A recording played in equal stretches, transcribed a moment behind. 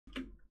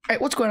Alright,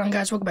 what's going on,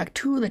 guys? Welcome back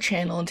to the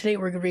channel, and today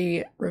we're going to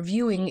be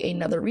reviewing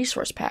another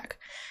resource pack.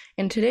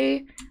 And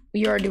today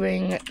we're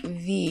doing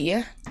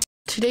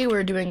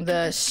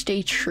the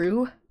Stay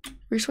True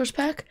resource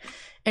pack.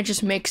 It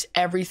just makes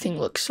everything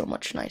look so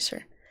much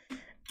nicer.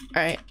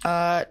 Alright,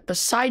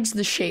 besides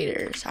the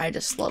shaders, I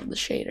just love the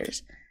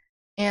shaders.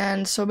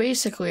 And so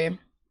basically,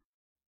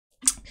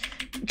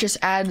 it just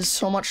adds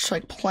so much to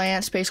like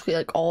plants, basically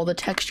like all the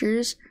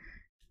textures.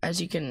 As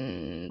you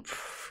can't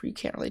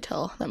really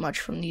tell that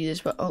much from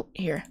these, but oh,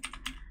 here.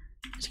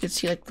 As you can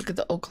see, like, look at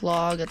the oak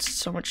log, it's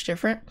so much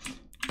different.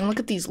 And look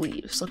at these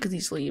leaves. Look at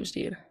these leaves,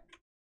 dude.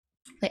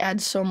 They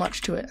add so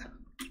much to it.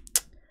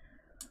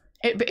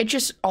 It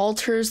just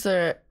alters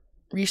the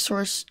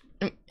resource,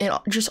 it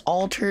just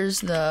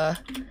alters the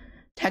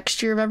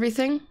texture of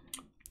everything.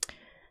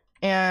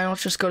 And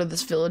let's just go to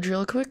this village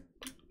real quick.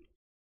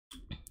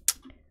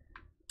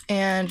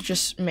 And it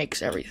just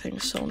makes everything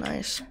so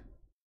nice.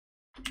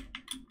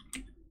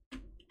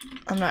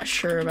 I'm not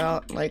sure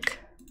about, like,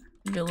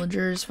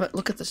 villagers, but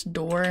look at this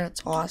door,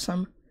 it's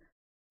awesome.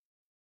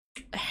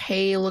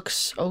 Hay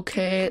looks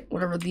okay,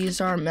 whatever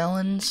these are,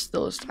 melons,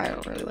 those I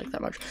don't really like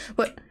that much.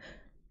 But,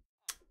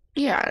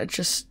 yeah, it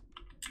just,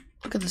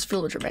 look at this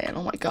villager man,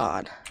 oh my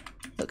god.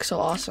 Looks so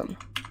awesome.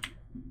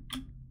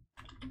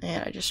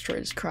 And I just destroyed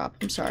his crop,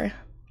 I'm sorry.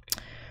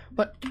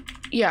 But,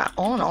 yeah,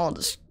 all in all,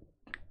 this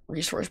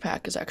resource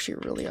pack is actually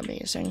really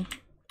amazing.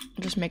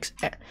 It just makes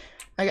it.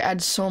 I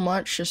add so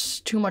much,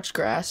 just too much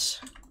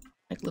grass.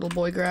 Like little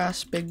boy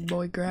grass, big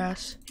boy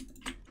grass.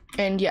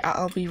 And yeah,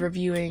 I'll be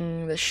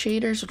reviewing the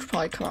shaders, which will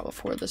probably come out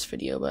before this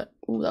video, but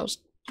ooh, that was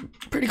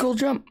a pretty cool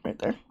jump right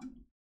there.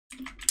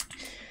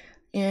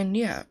 And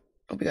yeah,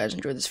 hope you guys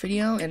enjoyed this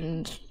video,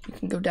 and you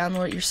can go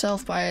download it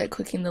yourself by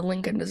clicking the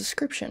link in the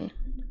description.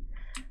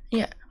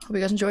 Yeah, hope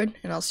you guys enjoyed,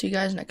 and I'll see you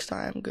guys next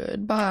time.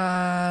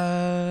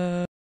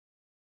 Goodbye.